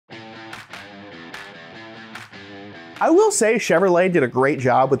I will say Chevrolet did a great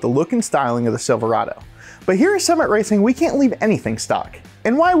job with the look and styling of the Silverado. But here at Summit Racing, we can't leave anything stock.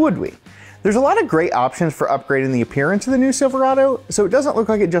 And why would we? There's a lot of great options for upgrading the appearance of the new Silverado, so it doesn't look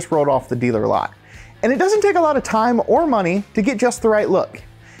like it just rolled off the dealer lot. And it doesn't take a lot of time or money to get just the right look.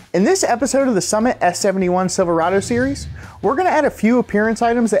 In this episode of the Summit S71 Silverado series, we're going to add a few appearance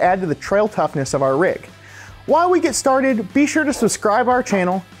items that add to the trail toughness of our rig. While we get started, be sure to subscribe our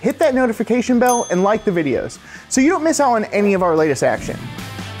channel, hit that notification bell, and like the videos, so you don't miss out on any of our latest action.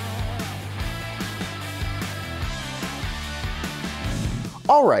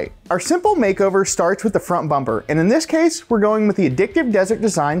 Alright, our simple makeover starts with the front bumper, and in this case, we're going with the Addictive Desert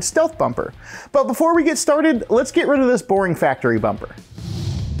Design Stealth Bumper. But before we get started, let's get rid of this boring factory bumper.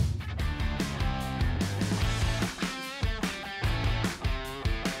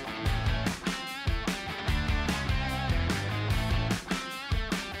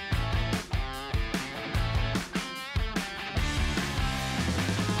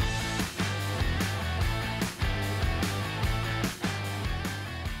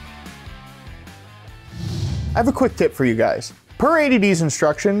 I have a quick tip for you guys. Per ADD's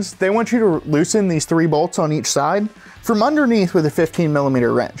instructions, they want you to loosen these 3 bolts on each side from underneath with a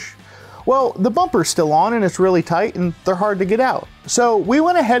 15mm wrench. Well, the bumper's still on and it's really tight and they're hard to get out. So we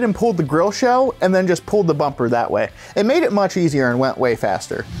went ahead and pulled the grill shell and then just pulled the bumper that way. It made it much easier and went way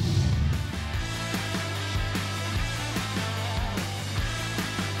faster.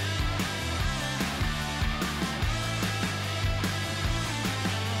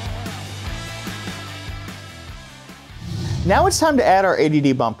 Now it's time to add our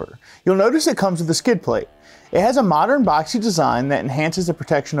ADD bumper. You'll notice it comes with a skid plate. It has a modern boxy design that enhances the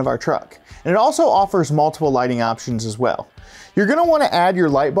protection of our truck. And it also offers multiple lighting options as well. You're going to want to add your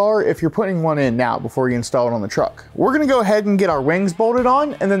light bar if you're putting one in now before you install it on the truck. We're going to go ahead and get our wings bolted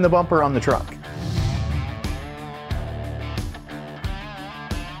on and then the bumper on the truck.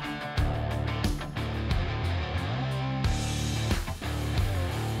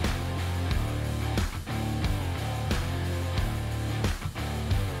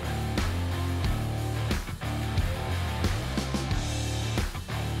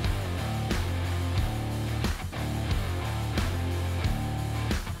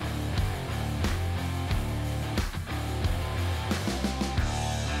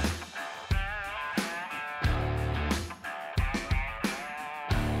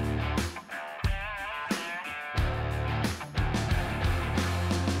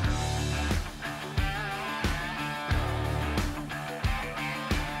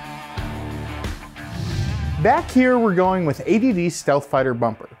 Back here, we're going with ADD's Stealth Fighter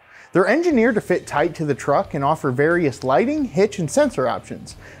bumper. They're engineered to fit tight to the truck and offer various lighting, hitch, and sensor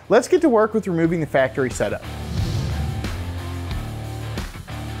options. Let's get to work with removing the factory setup.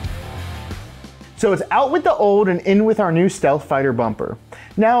 So it's out with the old and in with our new Stealth Fighter bumper.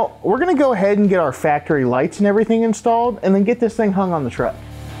 Now, we're gonna go ahead and get our factory lights and everything installed and then get this thing hung on the truck.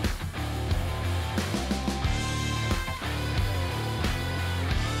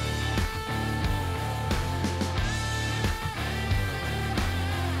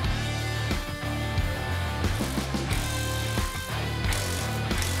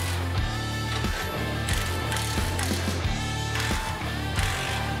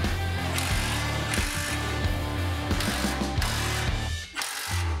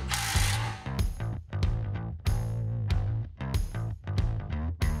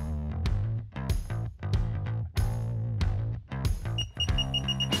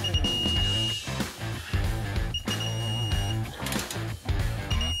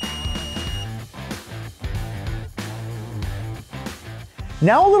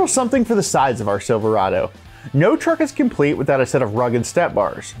 Now a little something for the sides of our Silverado. No truck is complete without a set of rugged step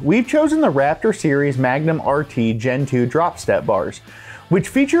bars. We've chosen the Raptor Series Magnum RT Gen 2 drop step bars, which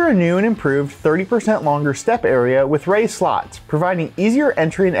feature a new and improved 30% longer step area with raised slots, providing easier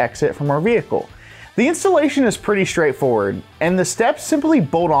entry and exit from our vehicle. The installation is pretty straightforward, and the steps simply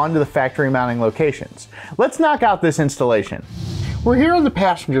bolt on to the factory mounting locations. Let's knock out this installation. We're here on the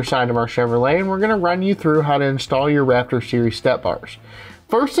passenger side of our Chevrolet, and we're going to run you through how to install your Raptor Series step bars.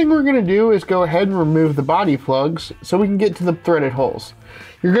 First thing we're going to do is go ahead and remove the body plugs so we can get to the threaded holes.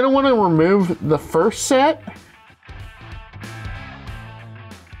 You're going to want to remove the first set.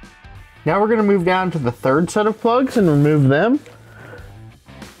 Now we're going to move down to the third set of plugs and remove them.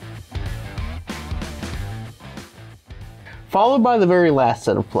 Followed by the very last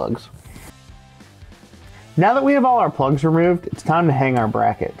set of plugs. Now that we have all our plugs removed, it's time to hang our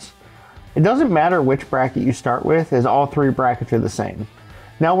brackets. It doesn't matter which bracket you start with, as all 3 brackets are the same.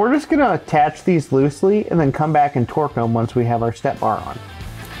 Now we're just going to attach these loosely and then come back and torque them once we have our step bar on.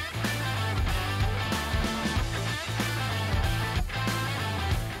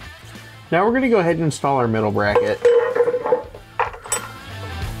 Now we're going to go ahead and install our middle bracket.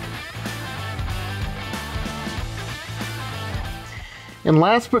 And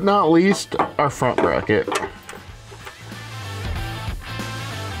last but not least, our front bracket.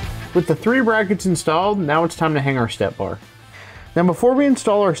 With the 3 brackets installed, now it's time to hang our step bar. Now before we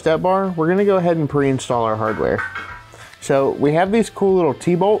install our step bar, we're going to go ahead and pre-install our hardware. So we have these cool little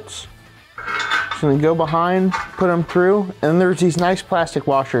T-bolts. So we go behind, put them through, and then there's these nice plastic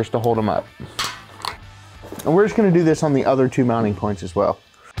washers to hold them up. And we're just going to do this on the other 2 mounting points as well.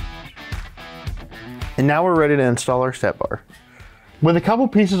 And now we're ready to install our step bar. With a couple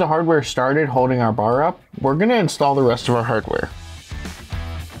pieces of hardware started holding our bar up, we're going to install the rest of our hardware.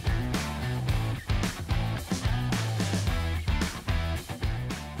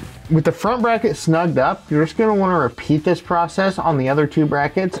 With the front bracket snugged up, you're just going to want to repeat this process on the other 2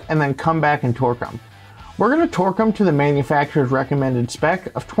 brackets and then come back and torque them. We're going to torque them to the manufacturer's recommended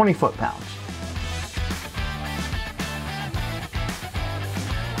spec of 20 foot-pounds.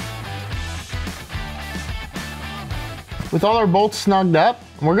 With all our bolts snugged up,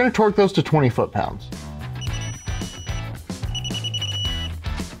 we're going to torque those to 20 foot-pounds.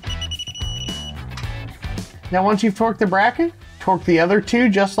 Now once you've torqued the bracket, torque the other 2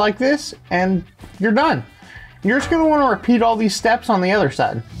 just like this, and you're done. You're just going to want to repeat all these steps on the other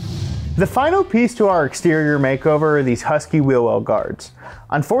side. The final piece to our exterior makeover are these Husky wheel well guards.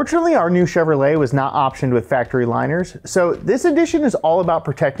 Unfortunately, our new Chevrolet was not optioned with factory liners, so this edition is all about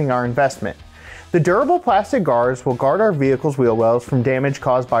protecting our investment. The durable plastic guards will guard our vehicle's wheel wells from damage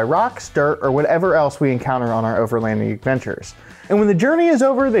caused by rocks, dirt, or whatever else we encounter on our overlanding adventures. And when the journey is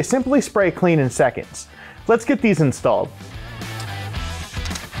over, they simply spray clean in seconds. Let's get these installed.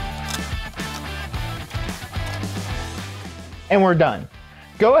 And we're done.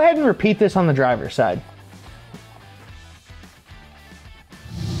 Go ahead and repeat this on the driver's side.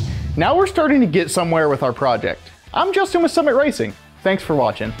 Now we're starting to get somewhere with our project. I'm Justin with Summit Racing. Thanks for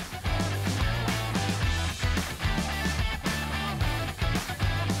watching.